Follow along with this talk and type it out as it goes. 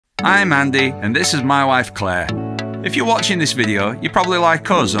I'm Andy and this is my wife Claire. If you're watching this video, you're probably like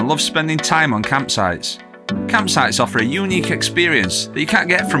us and love spending time on campsites. Campsites offer a unique experience that you can't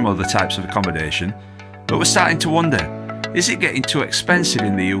get from other types of accommodation, but we're starting to wonder, is it getting too expensive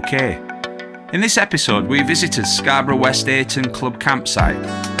in the UK? In this episode we visited Scarborough West Ayton Club Campsite,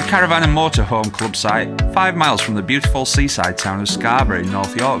 a caravan and motorhome club site 5 miles from the beautiful seaside town of Scarborough in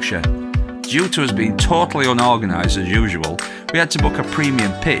North Yorkshire. Due to us being totally unorganised as usual, we had to book a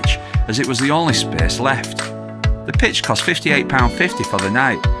premium pitch as it was the only space left. The pitch cost £58.50 for the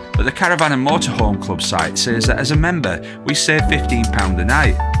night, but the Caravan and Motorhome Club site says that as a member we save £15 a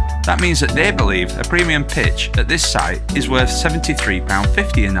night. That means that they believe a premium pitch at this site is worth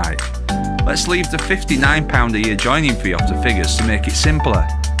 £73.50 a night. Let's leave the £59 a year joining fee off the figures to make it simpler.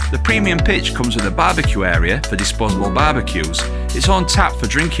 The premium pitch comes with a barbecue area for disposable barbecues, its own tap for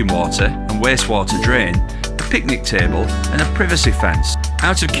drinking water and wastewater drain, a picnic table and a privacy fence.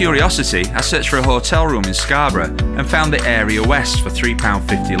 Out of curiosity, I searched for a hotel room in Scarborough and found the Area West for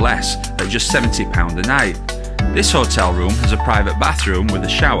 £3.50 less at just £70 a night. This hotel room has a private bathroom with a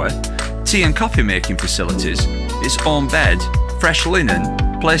shower, tea and coffee making facilities, its own bed, fresh linen,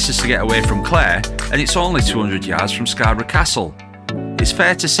 places to get away from Claire, and it's only 200 yards from Scarborough Castle. It's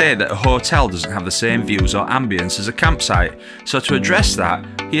fair to say that a hotel doesn't have the same views or ambience as a campsite, so to address that,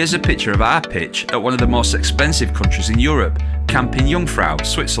 here's a picture of our pitch at one of the most expensive countries in Europe, Camp in Jungfrau,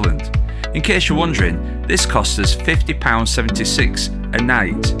 Switzerland. In case you're wondering, this cost us £50.76 a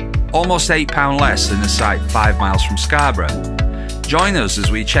night, almost £8 less than the site 5 miles from Scarborough. Join us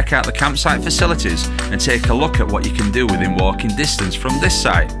as we check out the campsite facilities and take a look at what you can do within walking distance from this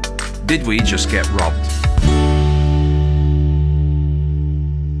site. Did we just get robbed?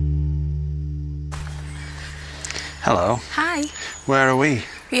 Hello. Hi. Where are we?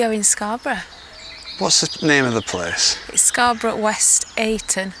 We are in Scarborough. What's the name of the place? It's Scarborough West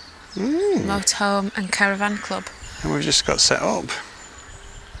Ayton Motorhome and Caravan Club. And we've just got set up.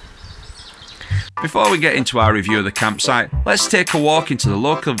 Before we get into our review of the campsite, let's take a walk into the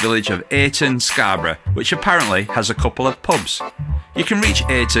local village of Ayton, Scarborough, which apparently has a couple of pubs. You can reach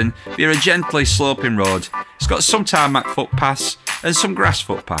Ayton via a gently sloping road. It's got some tarmac footpaths and some grass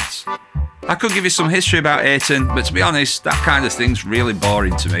footpaths. I could give you some history about Ayton, but to be honest, that kind of thing's really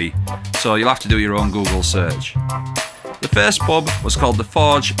boring to me, so you'll have to do your own Google search. The first pub was called the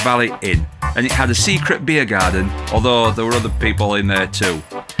Forge Valley Inn, and it had a secret beer garden, although there were other people in there too.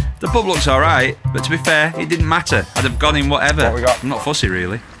 The pub looks alright, but to be fair, it didn't matter. I'd have gone in whatever. What we got? I'm not fussy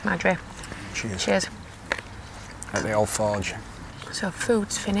really. Madre. Cheers. Cheers. At the old Forge. So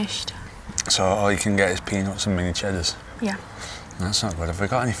food's finished. So all you can get is peanuts and mini cheddars? Yeah. That's not good. Have we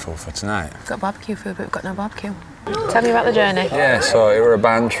got any food for tonight? We've got barbecue food, but we've got no barbecue. Tell me about the journey. Yeah, so it were a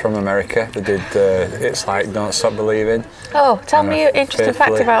band from America. They did It's Like Don't Stop Believing. Oh, tell me an interesting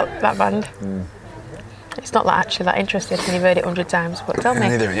fact Faithfully. about that band. It's not actually that interesting when you've heard it 100 times, but tell me.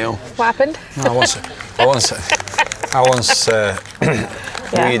 Neither are you. What happened? No, I once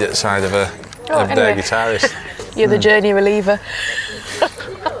weed at the side of their anyway. guitarist. You're the journey reliever.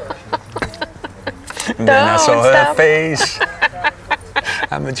 And then I saw her stop. face.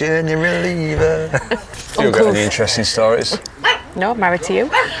 I'm a journey reliever. You got any interesting stories? No, I'm married to you.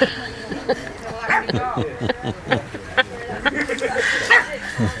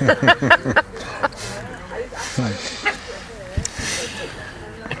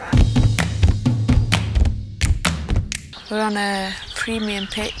 We're on a premium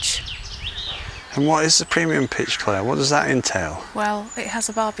pitch. And what is the premium pitch, Claire? What does that entail? Well, it has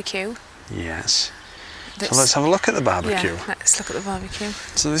a barbecue. Yes. So let's have a look at the barbecue. Yeah, let's look at the barbecue.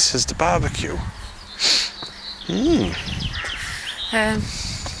 So this is the barbecue. I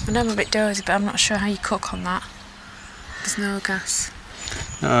know I'm a bit dozy, but I'm not sure how you cook on that. There's no gas.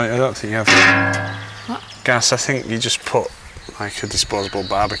 No, I don't think you have What? gas. I think you just put like a disposable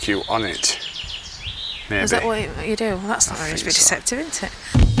barbecue on it. Maybe. Is that what you do? Well, that's not I very think deceptive, isn't it?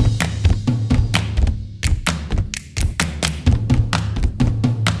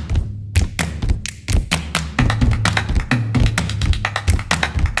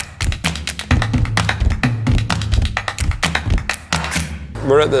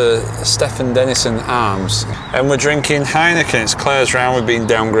 We're at the Stephen Denison Arms and we're drinking Heineken. It's Claire's round, we've been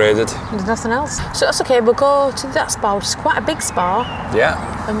downgraded. There's nothing else. So that's okay, we'll go to that spa, which is quite a big spa.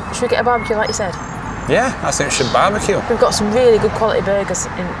 Yeah. Should we get a barbecue like you said? Yeah, I think we should barbecue. We've got some really good quality burgers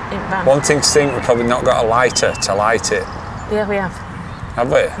in van. One thing to think, we've probably not got a lighter to light it. Yeah, we have. Have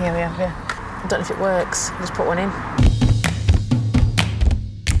we? Yeah, we have, yeah. I don't know if it works. Just put one in.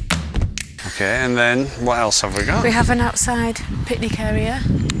 Okay, and then what else have we got? We have an outside picnic area.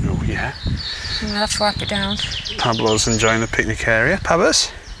 Oh yeah. And we'll have to wipe it down. Pablo's enjoying the picnic area.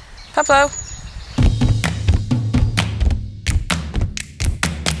 Pablos? Pablo.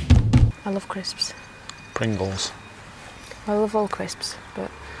 I love crisps. Pringles. I love all crisps, but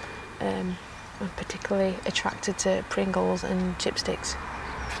I'm particularly attracted to Pringles and chipsticks.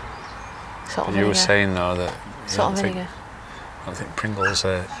 Salt and You were vinegar. saying though that Salt and vinegar. I don't think Pringles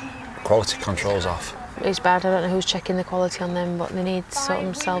quality control's off. It's bad. I don't know who's checking the quality on them, but they need to sort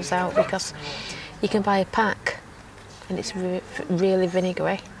themselves out because you can buy a pack and it's really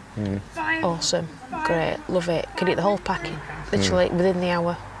vinegary. Awesome, great, love it. Could eat the whole packet literally within the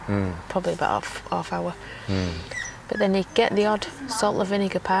hour, probably about half hour. But then you get the odd salt and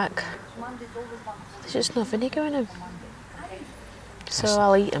vinegar pack. There's just no vinegar in them, so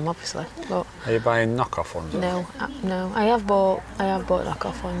I'll eat them obviously. But are you buying knockoff ones? no, no. I have bought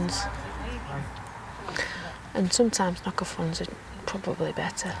knockoff ones, and sometimes knockoff ones are probably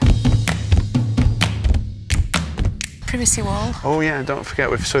better. Privacy wall. Oh yeah, don't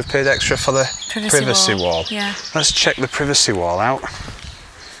forget we've paid extra for the privacy wall. Yeah. Let's check the privacy wall out.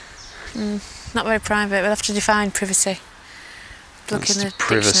 Not very private. We'll have to define privacy. Look That's in the the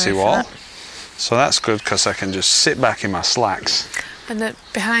privacy dictionary for wall. that. So that's good because I can just sit back in my slacks. And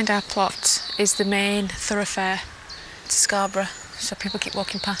behind our plot is the main thoroughfare to Scarborough, so people keep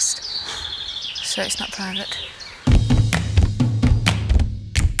walking past. So it's not private.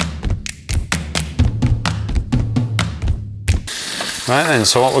 Right then,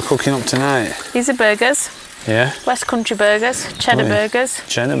 so what we're cooking up tonight? These are burgers. Yeah? West Country burgers, cheddar burgers.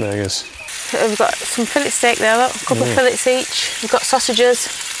 Cheddar burgers. We've got some fillet steak there, look, a couple of fillets each. We've got sausages.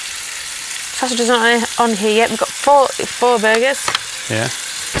 Sausages aren't on here yet. We've got four burgers. Yeah.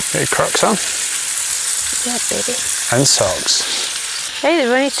 Get your Crocs on. Yeah, baby. And socks. Hey,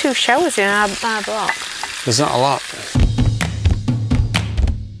 there are only 2 showers in our block. There's not a lot.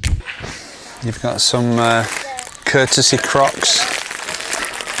 You've got some courtesy Crocs.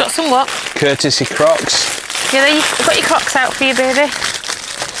 Got some what? Courtesy Crocs. Yeah, there you've got your Crocs out for you, baby.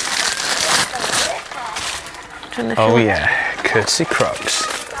 Oh yeah, courtesy Crocs.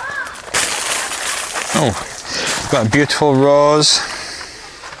 Oh, got a beautiful rose.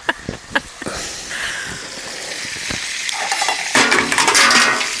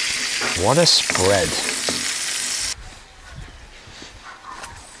 What a spread.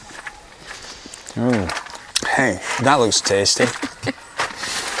 Oh, hey, that looks tasty.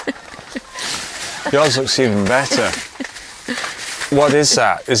 Yours looks even better. What is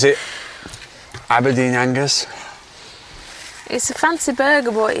that? Is it Aberdeen Angus? It's a fancy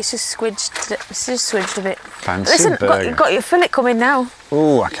burger, but it's just squidged. It's just squidged a bit. Fancy burger. You've got your fillet coming now.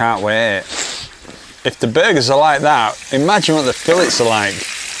 Ooh, I can't wait. If the burgers are like that, imagine what the fillets are like.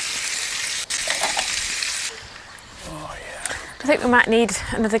 Oh yeah. I think we might need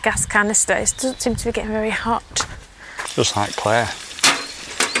another gas canister. It doesn't seem to be getting very hot. Just like Claire.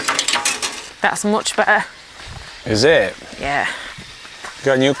 That's much better. Is it? Yeah.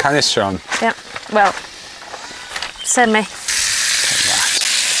 Got a new canister on? Yep. Well, semi.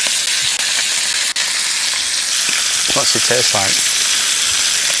 What's it taste like?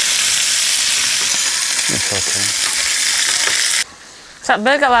 It's okay. What's that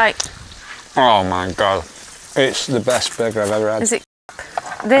burger like? Oh my god. It's the best burger I've ever had. Is it?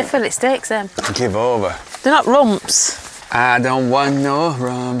 They're fillet steaks then. Give over. They're not rumps. I don't want no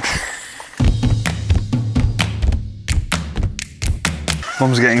rump.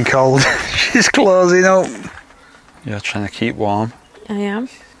 Mum's getting cold. She's closing up. You're trying to keep warm. I am.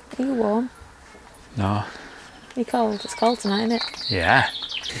 Are you warm? No. Are you cold? It's cold tonight, isn't it? Yeah.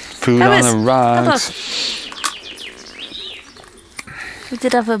 Food on the rags. We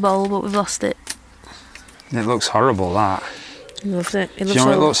did have a bowl, but we've lost it. It looks horrible, that. He loves it. He Do loves you know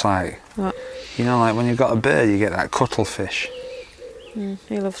what it all- looks like? What? You know, like when you've got a bird, you get that cuttlefish. He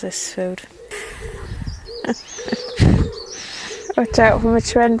loves this food. Watch out for my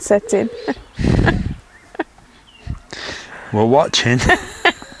trend setting. We're watching.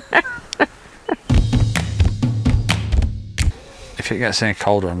 If it gets any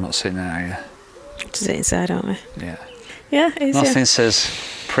colder, I'm not sitting there, are you? Just inside, aren't we? Yeah. Yeah, it is. Nothing says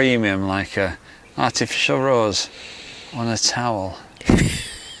premium like a artificial rose on a towel.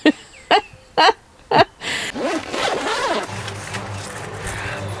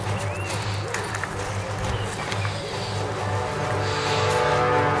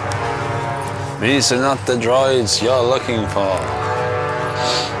 These are not the droids you're looking for.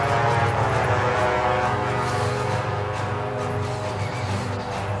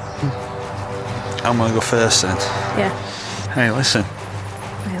 I'm gonna go first then. Yeah. Hey, listen.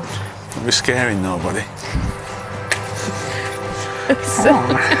 Well. Don't be scaring nobody. I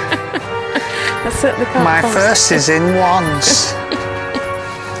certainly can't My promise. first is in once.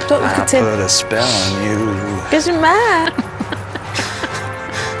 Don't look at him. I put a spell on you. Doesn't matter.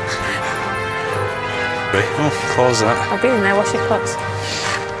 Oh, close that. I'll be in there, wash your pots.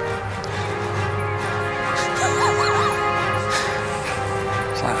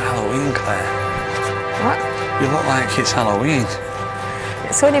 It's like Halloween, Claire. What? You look like it's Halloween.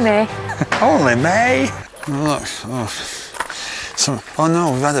 It's only May. Only May? Look, oh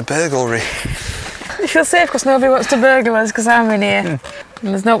no, we've had a burglary. You feel safe because nobody wants to burgle us because I'm in here. And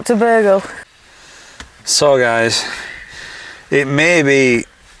there's no to burgle. So guys, it may be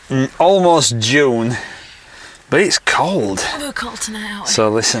almost June, but it's cold. We're cold tonight, aren't we? So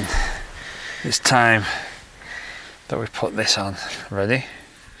listen, it's time that we put this on. Ready?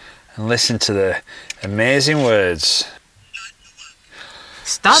 And listen to the amazing words.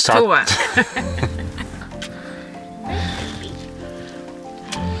 Start to work.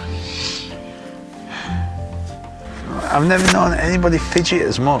 I've never known anybody fidget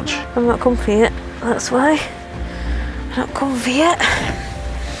as much. I'm not comfy yet, that's why. I'm not comfy yet.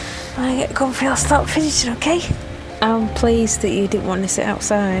 When I get comfy, I'll start fidgeting, okay? I'm pleased that you didn't want to sit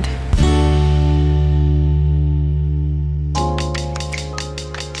outside.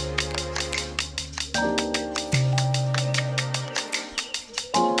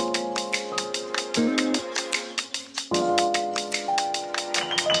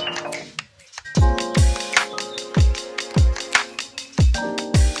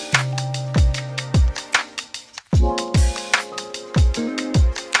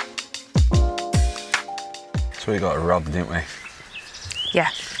 So we got robbed, didn't we? Yeah.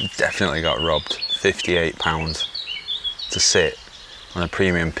 Definitely got robbed. £58 to sit on a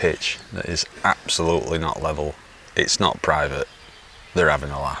premium pitch that is absolutely not level. It's not private. They're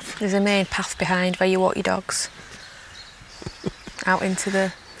having a laugh. There's a main path behind where you walk your dogs out into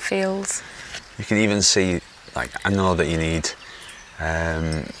the fields. You can even see, like, I know that you need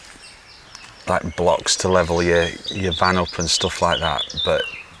like blocks to level your van up and stuff like that, but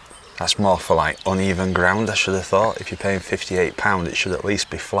that's more for like uneven ground, I should have thought. If you're paying £58, it should at least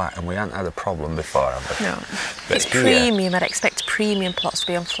be flat, and we haven't had a problem before, have we? No. But It's here, premium, I'd expect premium plots to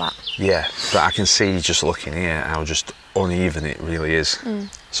be on flat. yeah, but I can see just looking here how just uneven it really is.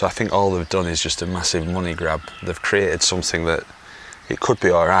 So I think all they've done is just a massive money grab. They've created something that it could be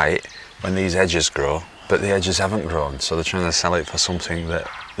all right when these edges grow, but the edges haven't grown, so they're trying to sell it for something that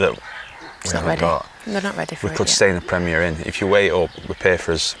It's we not haven't ready. got. They're not ready for We it could yet. stay in a Premier Inn. If you wait up, we pay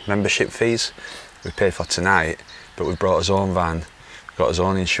for his membership fees. We pay for tonight, but we brought his own van, got his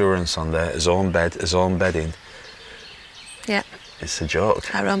own insurance on there, his own bed, his own bedding. Yeah. It's a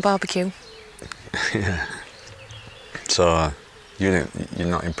joke. Our own barbecue. Yeah. So you're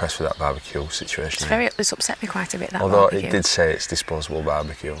not impressed with that barbecue situation? It's upset me quite a bit, that Although barbecue. it did say it's disposable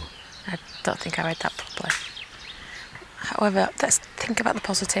barbecue. I don't think I read that properly. However, let's think about the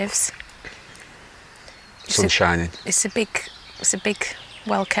positives. Sun shining. It's a big,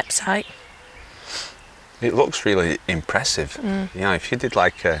 well-kept site. It looks really impressive. You know, if you did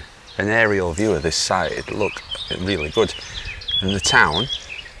like an aerial view of this site, it'd look really good. In the town,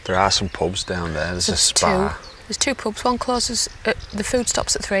 there are some pubs down there. There's a spa. There's two pubs. One closes the food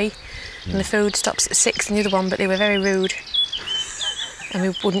stops at 3, and the food stops at 6 in the other one. But they were very rude, and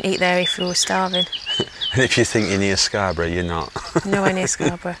we wouldn't eat there if we were starving. And if you think you're near Scarborough, you're not. Nowhere near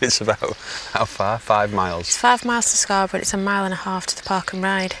Scarborough. It's about, how far? 5 miles? It's 5 miles to Scarborough. It's a mile and a half to the park and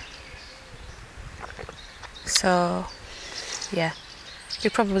ride. So, yeah, we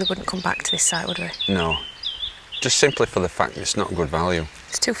probably wouldn't come back to this site, would we? No. Just simply for the fact that it's not good value.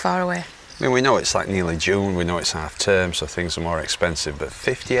 It's too far away. I mean, we know it's like nearly June, we know it's half term, so things are more expensive, but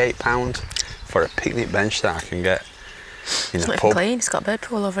 £58 for a picnic bench that I can get in It's a not even pub. clean. It's got a bird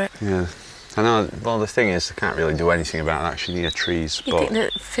pool over it. Yeah. I know, well, the thing is, they can't really do anything about it actually near trees, You'd but think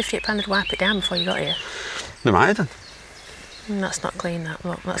that £58 would wipe it down before you got here. they might have done. That's not clean, that.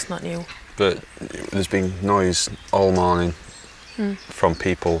 Look, that's not new. But there's been noise all morning from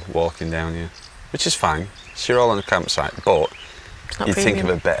people walking down here, which is fine. So you're all on a campsite, but It's not you'd think of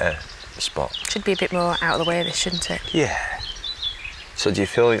premium. a better spot. Should be a bit more out of the way, this, shouldn't it? Yeah. So do you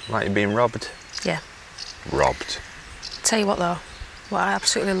feel like you're being robbed? Yeah. Robbed. Tell you what, though, what I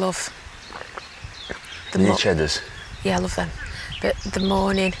absolutely love. New cheddars. Yeah, I love them. But the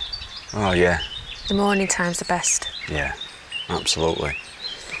morning Oh yeah, time's the best. yeah, absolutely.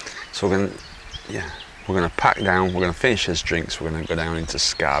 So we're gonna pack down. We're gonna finish his drinks. We're gonna go down into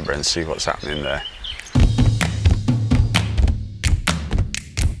Scarborough and see what's happening there.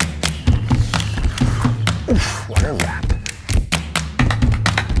 Oof, what a wrap!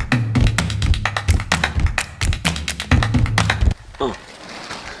 Oh.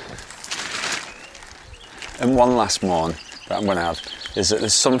 And one last morn that I'm gonna have. is that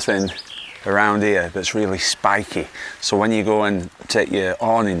there's something around here that's really spiky. So when you go and take your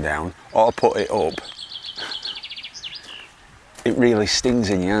awning down or put it up, it really stings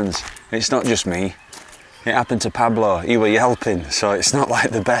in your hands. It's not just me. It happened to Pablo. He were yelping, so it's not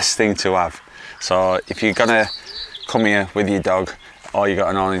like the best thing to have. So if you're gonna come here with your dog, or you got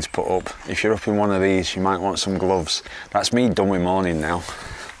an awning to put up, if you're up in one of these, you might want some gloves. That's me done with awning now,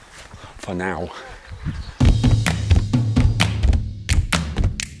 for now.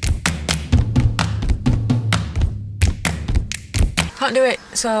 Can't do it,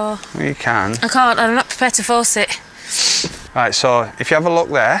 so... Well, you can. I can't, I'm not prepared to force it. Right, so if you have a look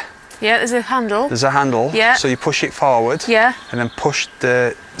there, Yeah, there's a handle. there's a handle. Yeah. So you push it forward. Yeah. And then push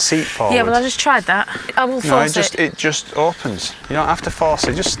the seat forward. Yeah, well, I just tried that. I will No, force it just opens. You don't have to force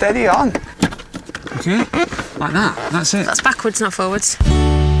it, just steady on. Okay, like that, that's it. That's backwards, not forwards.